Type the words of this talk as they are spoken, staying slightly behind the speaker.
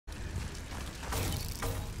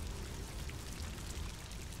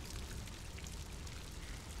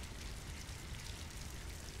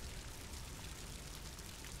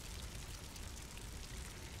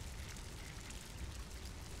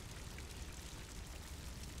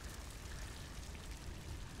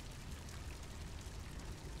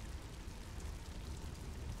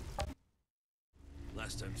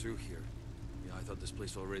Last time through here, yeah, I thought this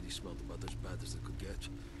place already smelled about as bad as it could get.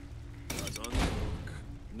 I was on the look.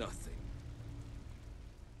 Nothing.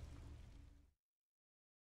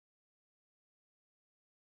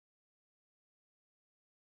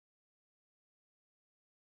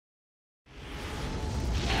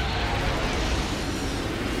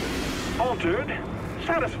 Altered?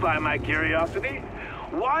 Satisfy my curiosity.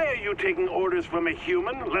 Why are you taking orders from a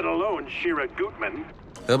human, let alone Shira Gutman?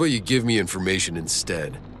 How about you give me information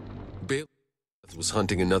instead? Bailey was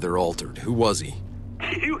hunting another Altered. Who was he?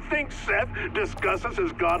 You think Seth discusses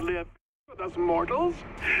his godly affairs with us mortals?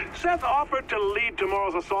 Seth offered to lead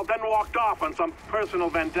tomorrow's assault, then walked off on some personal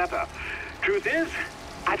vendetta. Truth is,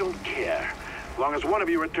 I don't care. As long as one of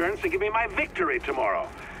you returns to give me my victory tomorrow.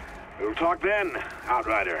 We'll talk then,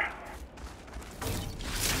 Outrider.